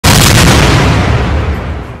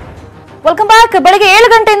Welcome back. ಬೆಳಗ್ಗೆ 7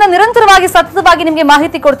 ಗಂಟೆಯಿಂದ ನಿರಂತರವಾಗಿ ಸತತವಾಗಿ ನಿಮಗೆ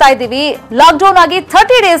ಮಾಹಿತಿ ಕೊಡ್ತಾ ಇದ್ದೀವಿ. ಲಾಕ್ಡೌನ್ ಆಗಿ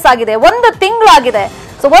 30 ಡೇಸ್ ಆಗಿದೆ, 1 ತಿಂಗಳಾಗಿದೆ.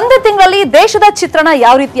 ಸೊ 1 ತಿಂಗಳಲ್ಲಿ ದೇಶದ ಚಿತ್ರಣ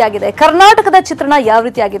ಯಾವ ರೀತಿಯಾಗಿದೆ, ಕರ್ನಾಟಕದ ಚಿತ್ರಣ ಯಾವ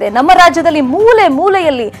ರೀತಿಯಾಗಿದೆ, ನಮ್ಮ ರಾಜ್ಯದಲ್ಲಿ ಮೂಲೆ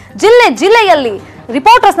ಮೂಲೆಯಲ್ಲಿ ಜಿಲ್ಲೆಯಲ್ಲಿ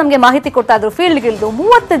ರಿಪೋರ್ಟರ್ಸ್ ನಮಗೆ ಮಾಹಿತಿ ಕೊಡ್ತಾ ಇದ್ರು. ಫೀಲ್ಡ್ಗಿಳಿದು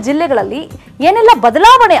 30 ಜಿಲ್ಲೆಗಳಲ್ಲಿ ಏನೆಲ್ಲ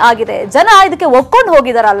ಬದಲಾವಣೆ ಆಗಿದೆ, ಜನ ಇದಕ್ಕೆ ಒಪ್ಕೊಂಡು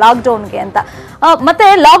ಹೋಗಿದಾರ ಲಾಕ್ಡೌನ್ಗೆ ಅಂತ. ಮತ್ತೆ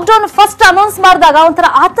ಲಾಕ್ಡೌನ್ ಫಸ್ಟ್ ಅನೌನ್ಸ್ ಮಾಡಿದಾಗ ಒಂಥರ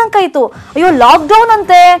ಆತಂಕ ಇತ್ತು. ಅಯ್ಯೋ ಲಾಕ್ಡೌನ್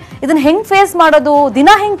ಅಂತೆ, ಇದನ್ನ ಹೆಂಗ್ ಫೇಸ್ ಮಾಡೋದು, ದಿನ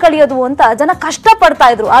ಹೆಂಗ್ ಕಳಿಯೋದು ಅಂತ ಜನ ಕಷ್ಟ ಪಡ್ತಾ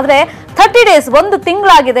ಇದ್ರು. ಆದ್ರೆ 30 ಡೇಸ್ 1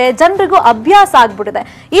 ತಿಂಗಳಾಗಿದೆ, ಜನರಿಗೂ ಅಭ್ಯಾಸ ಆಗ್ಬಿಟ್ಟಿದೆ.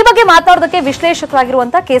 ಈ ಬಗ್ಗೆ ಮಾತಾಡೋದಕ್ಕೆ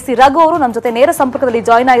ವಿಶ್ಲೇಷಕರಾಗಿರುವಂತ KC ರಘು ಅವರು ನಮ್ಮ ಜೊತೆ ನೇರ ಸಂಪರ್ಕದಲ್ಲಿ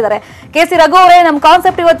ಜಾಯ್ನ್ ಆಗಿದ್ದಾರೆ. KC ರಘು ಅವರೇ, ನಮ್ಮ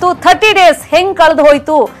ಕಾನ್ಸೆಪ್ಟ್ ಇವತ್ತು 30 ಡೇಸ್ ಹೆಂಗ್ ಕಳೆದು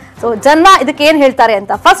ಹೋಯ್ತು, ಸೊ ಜನ ಇದಕ್ಕೆ ಏನ್ ಹೇಳ್ತಾರೆ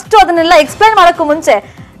ಅಂತ. ಫಸ್ಟ್ ಅದನ್ನೆಲ್ಲ ಎಕ್ಸ್ಪ್ಲೈನ್ ಮಾಡಕ್ಕೂ ಮುಂಚೆ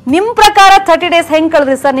ನಿಮ್ ಪ್ರಕಾರ 30 ಡೇಸ್ ಹೆಂಗ್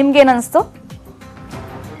ಕಳೆದ್ರಿ ಸರ್, ನಿಮ್ಗೆ ಏನ್ ಅನ್ಸ್ತು?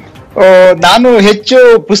 ನಾನು ಹೆಚ್ಚು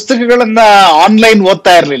ಪುಸ್ತಕಗಳನ್ನ ಆನ್ಲೈನ್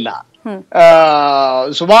ಓದ್ತಾ ಇರ್ಲಿಲ್ಲ.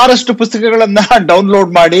 ಸುಮಾರಷ್ಟು ಪುಸ್ತಕಗಳನ್ನ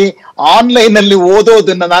ಡೌನ್ಲೋಡ್ ಮಾಡಿ ಆನ್ಲೈನ್ ಅಲ್ಲಿ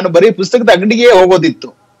ಓದೋದನ್ನ ನಾನು ಬರೀ ಪುಸ್ತಕದ ಅಂಗಡಿಗೆ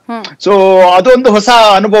ಹೋಗೋದಿತ್ತು. ಸೊ ಅದೊಂದು ಹೊಸ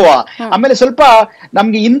ಅನುಭವ. ಆಮೇಲೆ ಸ್ವಲ್ಪ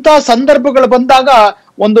ನಮ್ಗೆ ಇಂಥ ಸಂದರ್ಭಗಳು ಬಂದಾಗ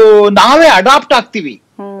ಒಂದು ನಾವೇ ಅಡಾಪ್ಟ್ ಆಗ್ತೀವಿ.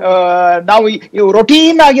 ನಾವು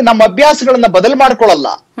ರೊಟೀನ್ ಆಗಿ ನಮ್ಮ ಅಭ್ಯಾಸಗಳನ್ನ ಬದಲು ಮಾಡ್ಕೊಳ್ಳಲ್ಲ.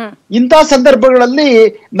 ಇಂಥ ಸಂದರ್ಭಗಳಲ್ಲಿ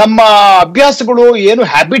ನಮ್ಮ ಅಭ್ಯಾಸಗಳು ಏನು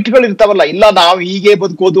ಹ್ಯಾಬಿಟ್ಗಳು ಇರ್ತಾವಲ್ಲ, ಇಲ್ಲ ನಾವು ಹೀಗೆ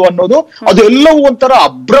ಬದುಕೋದು ಅನ್ನೋದು, ಅದು ಎಲ್ಲವೂ ಒಂಥರ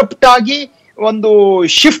ಅಬ್ರಪ್ಟ್ ಆಗಿ ಒಂದು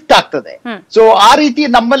ಶಿಫ್ಟ್ ಆಗ್ತದೆ. ಸೊ ಆ ರೀತಿ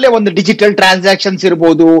ನಮ್ಮಲ್ಲೇ ಒಂದು ಡಿಜಿಟಲ್ ಟ್ರಾನ್ಸಾಕ್ಷನ್ಸ್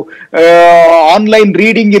ಇರ್ಬೋದು, ಆನ್ಲೈನ್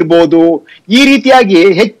ರೀಡಿಂಗ್ ಇರ್ಬೋದು. ಈ ರೀತಿಯಾಗಿ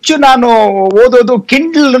ಹೆಚ್ಚು ನಾನು ಓದೋದು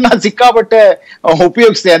ಕಿಂಡಲ್ ನ ಸಿಕ್ಕಾಪಟ್ಟೆ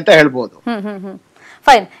ಉಪಯೋಗಿಸಿದೆ ಅಂತ ಹೇಳ್ಬೋದು.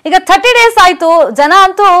 ಫೈನ್. ಈಗ 30 ಡೇಸ್ ಆಯ್ತು, ಜನ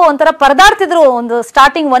ಅಂತೂ ಒಂಥರ ಪರದಾಡ್ತಿದ್ರು ಒಂದು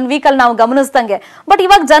ಸ್ಟಾರ್ಟಿಂಗ್ 1 ವೀಕ್ ಅಲ್ಲಿ ನಾವು ಗಮನಿಸ್ದಂಗೆ. ಬಟ್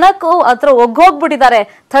ಇವಾಗ ಜನಕ್ಕೂ ಹತ್ರ ಒಗ್ಗೋಗ್ಬಿಟ್ಟಿದ್ದಾರೆ.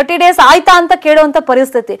 30 ಡೇಸ್ ಆಯ್ತಾ ಅಂತ ಕೇಳುವಂತ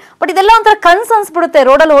ಪರಿಸ್ಥಿತಿ. ಬಟ್ ಇದೆಲ್ಲ ಒಂಥರ ಕನ್ಸ್ ಅನ್ಸ್ಬಿಡುತ್ತೆ.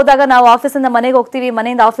 ರೋಡಲ್ಲಿ ಹೋದಾಗ ನಾವು ಆಫೀಸಿಂದ ಮನೆಗೆ ಹೋಗ್ತೀವಿ,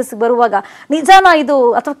 ಮನೆಯಿಂದ ಆಫೀಸ್ಗೆ ಬರುವಾಗ ನಿಜಾನ ಇದು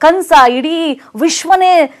ಅಥವಾ ಕನ್ಸ? ಇಡೀ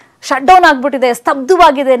ವಿಶ್ವನೇ ಶಟ್ ಡೌನ್ ಆಗ್ಬಿಟ್ಟಿದೆ,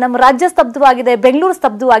 ಸ್ತಬ್ಧವಾಗಿದೆ, ನಮ್ಮ ರಾಜ್ಯ ಸ್ತಬ್ಧವಾಗಿದೆ, ಬೆಂಗಳೂರು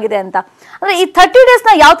ಸ್ತಬ್ಧವಾಗಿದೆ ಅಂತ. ಅಂದ್ರೆ ಈ 30 ಡೇಸ್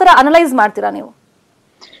ನ ಯಾವ ತರ ಅನಲೈಸ್ ಮಾಡ್ತೀರಾ ನೀವು?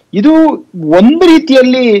 ಇದು ಒಂದು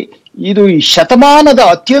ರೀತಿಯಲ್ಲಿ ಇದು ಈ ಶತಮಾನದ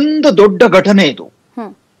ಅತ್ಯಂತ ದೊಡ್ಡ ಘಟನೆ ಇದು,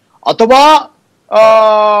 ಅಥವಾ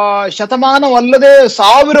ಶತಮಾನವಲ್ಲದೆ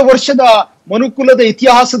 1000 ವರ್ಷದ ಮನುಕುಲದ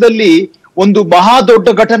ಇತಿಹಾಸದಲ್ಲಿ ಒಂದು ಮಹಾ ದೊಡ್ಡ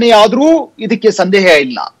ಘಟನೆ ಆದ್ರೂ ಇದಕ್ಕೆ ಸಂದೇಹ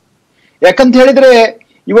ಇಲ್ಲ. ಯಾಕಂತ ಹೇಳಿದ್ರೆ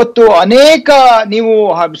ಇವತ್ತು ಅನೇಕ, ನೀವು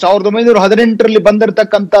 1918ರಲ್ಲಿ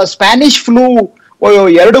ಬಂದಿರತಕ್ಕಂತ ಸ್ಪ್ಯಾನಿಷ್ ಫ್ಲೂ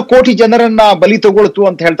 2 ಕೋಟಿ ಜನರನ್ನ ಬಲಿ ತಗೊಳ್ತು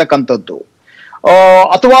ಅಂತ ಹೇಳ್ತಕ್ಕಂಥದ್ದು,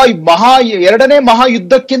 ಅಥವಾ ಎರಡನೇ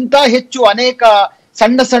ಮಹಾಯುದ್ಧಕ್ಕಿಂತ ಹೆಚ್ಚು ಅನೇಕ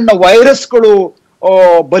ಸಣ್ಣ ಸಣ್ಣ ವೈರಸ್ಗಳು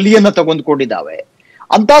ಬಲಿಯನ್ನ ತಗೊಂಡ್ಕೊಂಡಿದ್ದಾವೆ.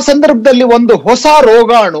 ಅಂತ ಸಂದರ್ಭದಲ್ಲಿ ಒಂದು ಹೊಸ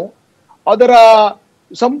ರೋಗಾಣು, ಅದರ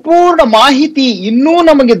ಸಂಪೂರ್ಣ ಮಾಹಿತಿ ಇನ್ನೂ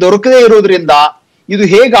ನಮಗೆ ದೊರಕದೇ ಇರೋದ್ರಿಂದ ಇದು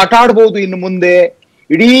ಹೇಗೆ ಆಟ ಆಡ್ಬೋದು ಇನ್ನು ಮುಂದೆ,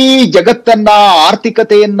 ಇಡೀ ಜಗತ್ತನ್ನ,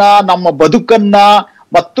 ಆರ್ಥಿಕತೆಯನ್ನ, ನಮ್ಮ ಬದುಕನ್ನ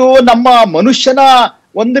ಮತ್ತು ನಮ್ಮ ಮನುಷ್ಯನ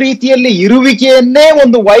ಒಂದು ರೀತಿಯಲ್ಲಿ ಇರುವಿಕೆಯನ್ನೇ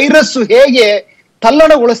ಒಂದು ವೈರಸ್ ಹೇಗೆ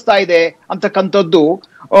ತಲ್ಲಣಗೊಳಿಸ್ತಾ ಇದೆ ಅಂತಕ್ಕಂಥದ್ದು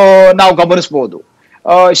ನಾವು ಗಮನಿಸಬಹುದು.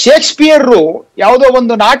 ಶೇಕ್ಸ್ಪಿಯರ್ ಯಾವುದೋ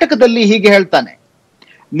ಒಂದು ನಾಟಕದಲ್ಲಿ ಹೀಗೆ ಹೇಳ್ತಾನೆ,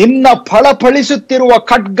 ನಿನ್ನ ಫಳಫಳಿಸುತ್ತಿರುವ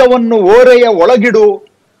ಖಡ್ಗವನ್ನು ಓರೆಯ ಒಳಗಿಡು,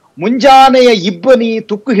 ಮುಂಜಾನೆಯ ಇಬ್ಬನಿ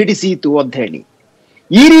ತುಕ್ಕು ಹಿಡಿಸೀತು ಅಂತ ಹೇಳಿ.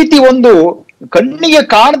 ಈ ರೀತಿ ಒಂದು ಕಣ್ಣಿಗೆ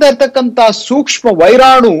ಕಾಣದೇ ಇರ್ತಕ್ಕಂಥ ಸೂಕ್ಷ್ಮ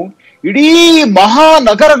ವೈರಾಣು ಇಡೀ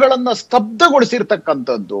ಮಹಾನಗರಗಳನ್ನ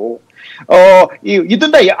ಸ್ತಬ್ಧಗೊಳಿಸಿರ್ತಕ್ಕಂಥದ್ದು.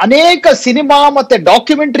 ಇದನ್ನ ಅನೇಕ ಸಿನಿಮಾ ಮತ್ತೆ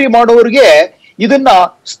ಡಾಕ್ಯುಮೆಂಟರಿ ಮಾಡೋರಿಗೆ ಇದನ್ನ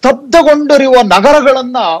ಸ್ತಬ್ಧಗೊಂಡಿರುವ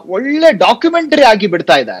ನಗರಗಳನ್ನ ಒಳ್ಳೆ ಡಾಕ್ಯುಮೆಂಟರಿ ಆಗಿ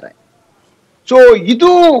ಬಿಡ್ತಾ ಇದ್ದಾರೆ. ಸೊ ಇದು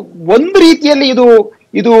ಒಂದು ರೀತಿಯಲ್ಲಿ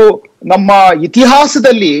ಇದು ನಮ್ಮ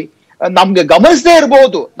ಇತಿಹಾಸದಲ್ಲಿ ನಮ್ಗೆ ಗಮನಿಸದೇ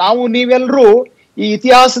ಇರಬಹುದು. ನಾವು ನೀವೆಲ್ಲರೂ ಈ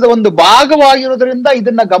ಇತಿಹಾಸದ ಒಂದು ಭಾಗವಾಗಿರೋದ್ರಿಂದ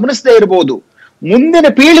ಇದನ್ನ ಗಮನಿಸದೇ ಇರಬಹುದು. ಮುಂದಿನ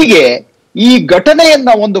ಪೀಳಿಗೆ ಈ ಘಟನೆಯನ್ನ,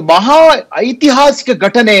 ಒಂದು ಮಹಾ ಐತಿಹಾಸಿಕ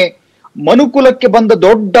ಘಟನೆ, ಮನುಕುಲಕ್ಕೆ ಬಂದ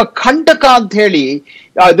ದೊಡ್ಡ ಕಂಟಕ ಅಂತ ಹೇಳಿ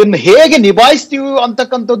ಅದನ್ನ ಹೇಗೆ ನಿಭಾಯಿಸ್ತೀವಿ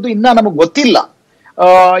ಅಂತಕ್ಕಂಥದ್ದು ಇನ್ನ ನಮಗ್ ಗೊತ್ತಿಲ್ಲ.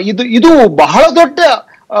 ಇದು ಬಹಳ ದೊಡ್ಡ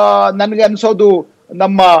ನನಗೆ ಅನ್ಸೋದು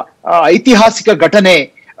ನಮ್ಮ ಐತಿಹಾಸಿಕ ಘಟನೆ.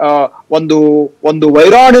 ಒಂದು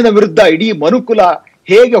ವೈರಾಣಿನ ವಿರುದ್ಧ ಇಡೀ ಮನುಕುಲ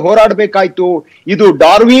ಹೇಗೆ ಹೋರಾಡಬೇಕಾಯ್ತು. ಇದು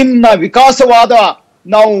ಡಾರ್ವಿನ್ ನ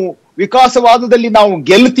ವಿಕಾಸವಾದದಲ್ಲಿ ನಾವು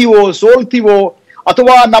ಗೆಲ್ತೀವೋ ಸೋಲ್ತೀವೋ,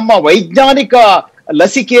 ಅಥವಾ ನಮ್ಮ ವೈಜ್ಞಾನಿಕ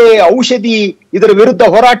ಲಸಿಕೆ ಔಷಧಿ ಇದರ ವಿರುದ್ಧ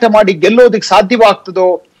ಹೋರಾಟ ಮಾಡಿ ಗೆಲ್ಲೋದಕ್ಕೆ ಸಾಧ್ಯವಾಗ್ತದೋ,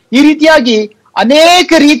 ಈ ರೀತಿಯಾಗಿ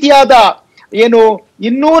ಅನೇಕ ರೀತಿಯಾದ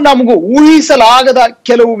ಇನ್ನೂ ನಮಗೂ ಊಹಿಸಲಾಗದ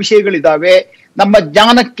ಕೆಲವು ವಿಷಯಗಳಿದಾವೆ. ನಮ್ಮ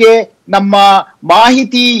ಜ್ಞಾನಕ್ಕೆ, ನಮ್ಮ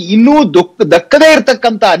ಮಾಹಿತಿ ಇನ್ನೂ ದಕ್ಕದೇ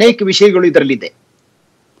ಇರತಕ್ಕಂತ ಅನೇಕ ವಿಷಯಗಳು ಇದರಲ್ಲಿದೆ.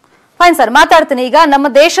 ಫೈನ್ ಸರ್, ಮಾತಾಡ್ತೀನಿ. ಈಗ ನಮ್ಮ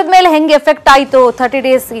ದೇಶದ ಮೇಲೆ ಹೆಂಗೆ ಎಫೆಕ್ಟ್ ಆಯ್ತು 30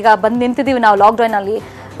 ಡೇಸ್, ಈಗ ಬಂದ್ ನಿಂತಿದೀವಿ ನಾವು ಲಾಕ್ಡೌನ್ ಅಲ್ಲಿ,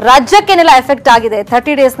 ರಾಜ್ಯಕ್ಕೇನೆಲ್ಲ ಎಫೆಕ್ಟ್ ಆಗಿದೆ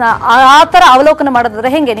 30 ಡೇಸ್ ನ ಆ ತರ ಅವಲೋಕನ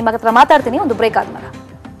ಮಾಡೋದಾದ್ರೆ ಹೆಂಗೆ, ನಿಮ್ಮ ಹತ್ರ ಮಾತಾಡ್ತೀನಿ ಒಂದು ಬ್ರೇಕ್ ಆದ್ಮೇಲೆ.